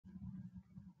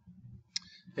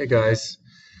Hey guys,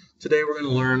 today we're going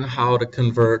to learn how to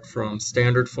convert from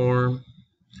standard form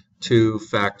to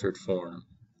factored form.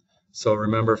 So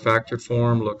remember, factored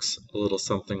form looks a little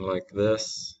something like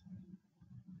this.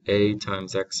 A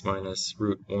times x minus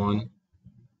root 1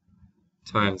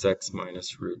 times x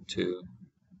minus root 2.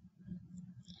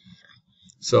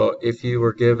 So if you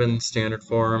were given standard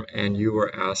form and you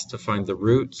were asked to find the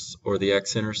roots or the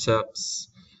x-intercepts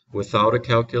without a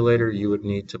calculator, you would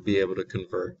need to be able to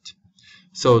convert.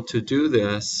 So to do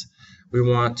this, we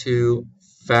want to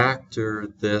factor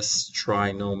this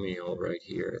trinomial right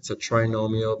here. It's a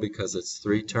trinomial because it's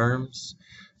 3 terms.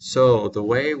 So the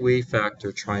way we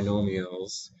factor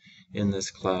trinomials in this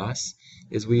class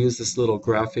is we use this little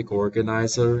graphic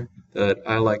organizer that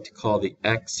I like to call the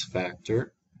x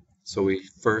factor. So we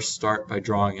first start by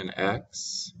drawing an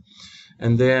x,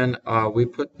 and then we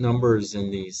put numbers in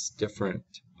these different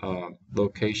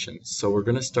locations. So we're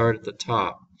going to start at the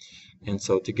top. And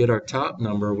so to get our top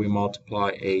number, we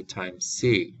multiply a times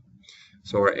c.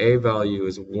 So our a value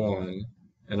is 1,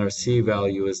 and our c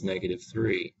value is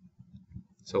 -3.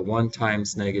 So 1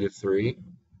 times -3,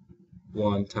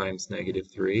 1 times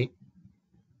 -3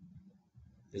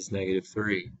 is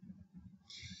 -3.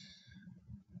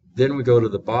 Then we go to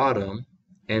the bottom,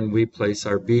 and we place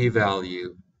our b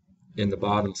value in the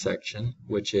bottom section,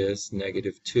 which is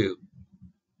 -2.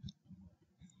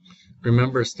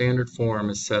 Remember, standard form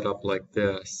is set up like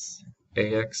this: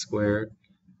 ax squared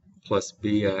plus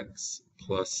bx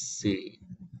plus c.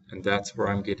 And that's where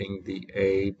I'm getting the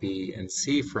a, b, and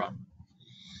c from.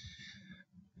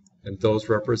 And those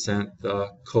represent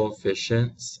the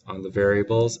coefficients on the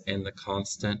variables and the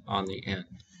constant on the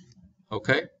end.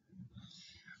 Okay?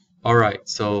 All right,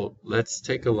 so let's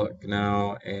take a look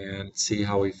now and see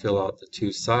how we fill out the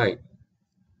two-side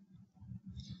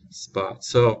spot.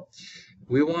 So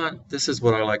we want, this is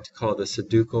what I like to call the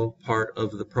Sudoku part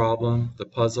of the problem, the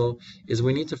puzzle, is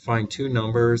we need to find two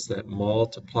numbers that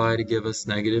multiply to give us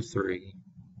 -3,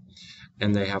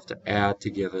 and they have to add to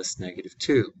give us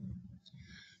 -2.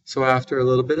 So after a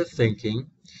little bit of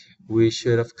thinking, we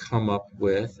should have come up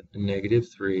with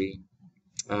 -3.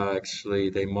 Actually,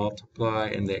 they multiply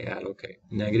and they add. Okay,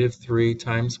 -3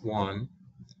 times 1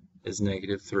 is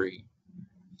 -3.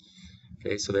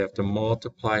 Okay, so they have to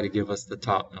multiply to give us the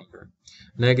top number.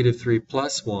 -3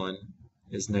 plus 1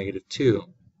 is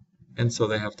 -2. And so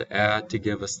they have to add to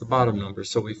give us the bottom number.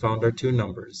 So we found our two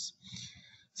numbers.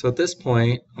 So at this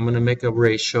point, I'm going to make a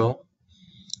ratio.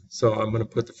 So I'm going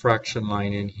to put the fraction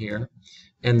line in here.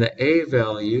 And the a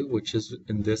value, which is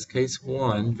in this case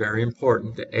 1, very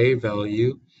important, the a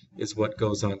value is what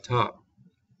goes on top.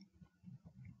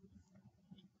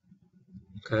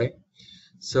 Okay,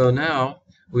 so now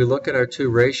we look at our two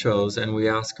ratios and we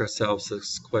ask ourselves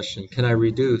this question: can I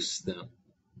reduce them?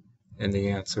 And the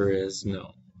answer is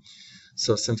no.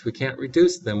 So since we can't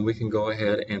reduce them, we can go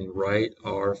ahead and write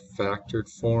our factored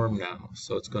form now.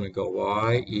 So it's going to go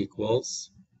y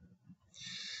equals,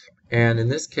 and in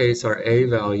this case our a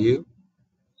value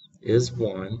is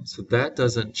 1, so that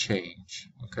doesn't change.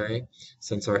 Okay,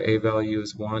 since our a value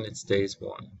is 1, it stays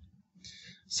 1.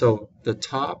 So the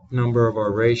top number of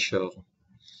our ratio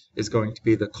is going to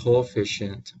be the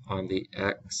coefficient on the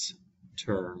x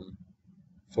term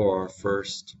for our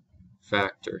first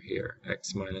factor here,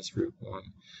 x minus root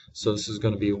 1. So this is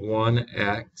going to be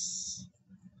 1x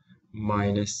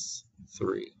minus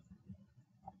 3.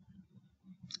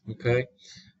 Okay,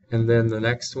 and then the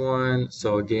next one,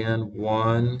 so again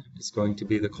 1 is going to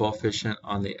be the coefficient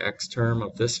on the x term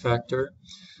of this factor.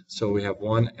 So we have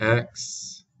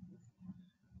 1x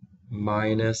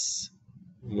minus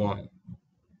 1.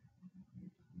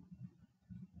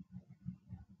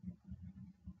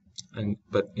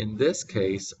 But in this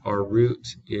case, our root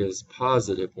is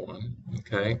 +1,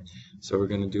 okay? So we're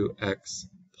going to do x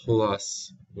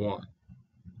plus 1.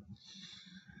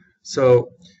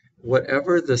 So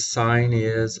whatever the sign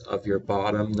is of your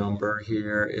bottom number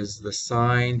here is the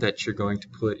sign that you're going to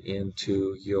put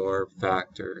into your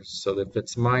factors. So if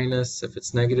it's minus, if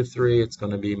it's -3, it's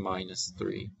going to be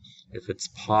 -3. If it's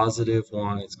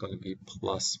 +1, it's going to be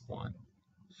 +1.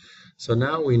 So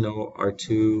now we know our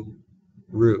two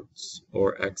roots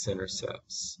or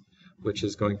x-intercepts, which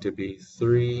is going to be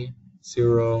 3,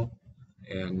 0,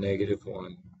 and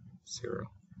 -1,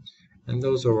 0. And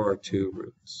those are our two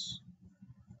roots.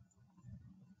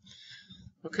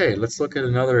 Okay, let's look at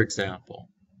another example.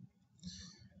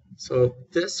 So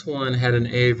this one had an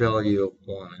a value of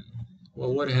 1.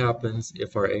 Well, what happens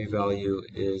if our a value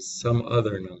is some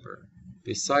other number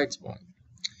besides 1?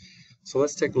 So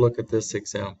let's take a look at this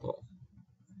example.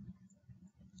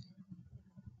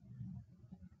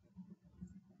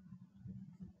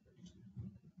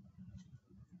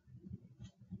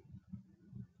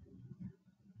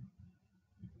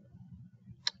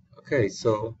 Okay,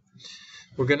 so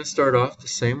we're going to start off the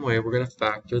same way. We're going to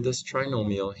factor this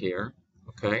trinomial here.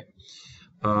 Okay,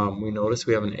 we notice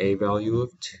we have an a value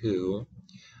of 2,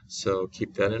 so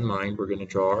keep that in mind. We're going to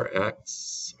draw our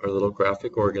x, our little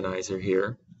graphic organizer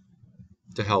here,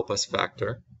 to help us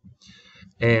factor.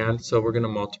 And so we're going to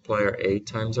multiply our a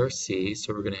times our c,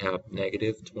 so we're going to have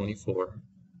negative 24.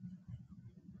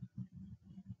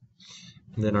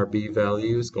 And then our b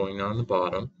value is going on the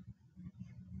bottom.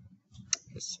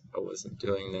 Guess I wasn't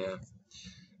doing that,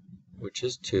 which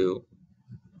is 2.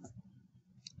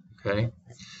 Okay.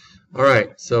 All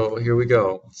right, so here we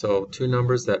go. So two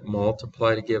numbers that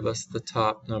multiply to give us the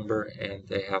top number, and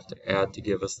they have to add to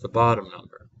give us the bottom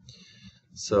number.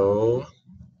 So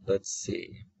let's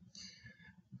see.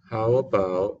 How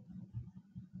about,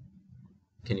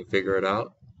 can you figure it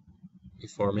out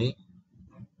before me?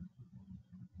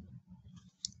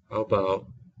 How about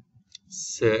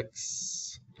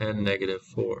 6 and negative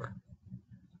 4?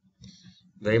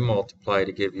 They multiply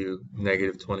to give you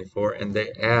negative 24, and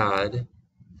they add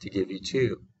to give you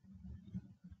 2.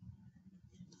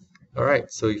 All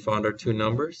right, so we found our two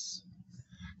numbers,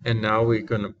 and now we're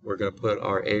gonna put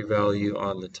our a value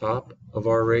on the top of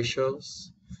our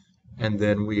ratios, and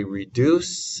then we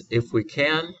reduce if we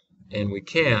can, and we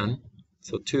can.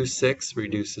 So 2 6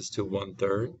 reduces to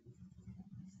 1/3,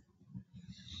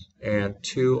 and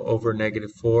 2 over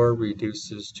negative 4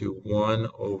 reduces to 1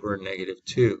 over negative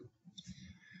 2.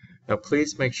 Now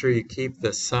please make sure you keep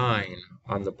the sign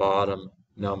on the bottom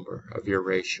number of your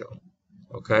ratio.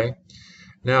 Okay?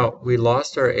 Now we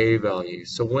lost our a value,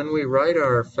 so when we write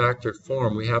our factored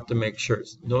form we have to make sure,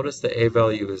 notice the a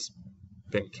value has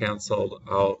been canceled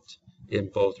out in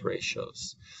both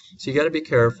ratios. So you got to be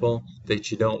careful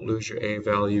that you don't lose your a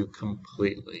value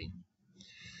completely.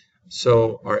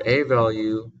 So our a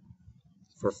value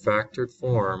for factored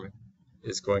form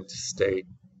is going to stay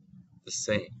the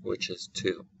same, which is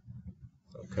 2.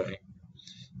 Okay,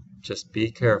 just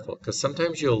be careful, because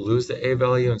sometimes you'll lose the a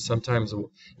value and sometimes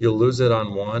you'll lose it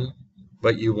on one,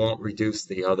 but you won't reduce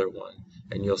the other one,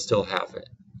 and you'll still have it.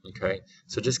 Okay,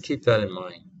 so just keep that in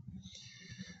mind.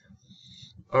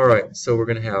 All right, so we're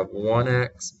going to have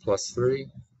 1x plus 3.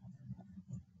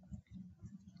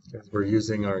 We're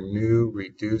using our new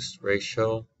reduced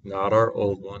ratio, not our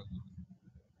old one.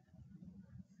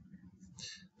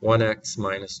 1x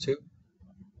minus 2.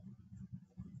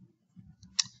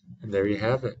 And there you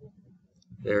have it.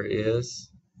 There is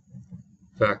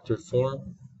factored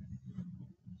form.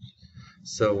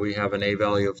 So we have an a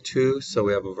value of 2, so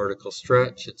we have a vertical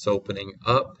stretch. It's opening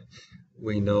up.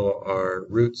 We know our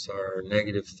roots are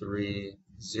negative 3,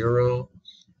 0,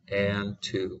 and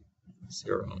 2,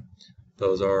 0.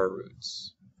 Those are our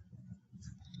roots.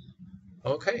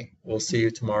 Okay, we'll see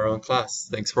you tomorrow in class.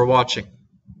 Thanks for watching.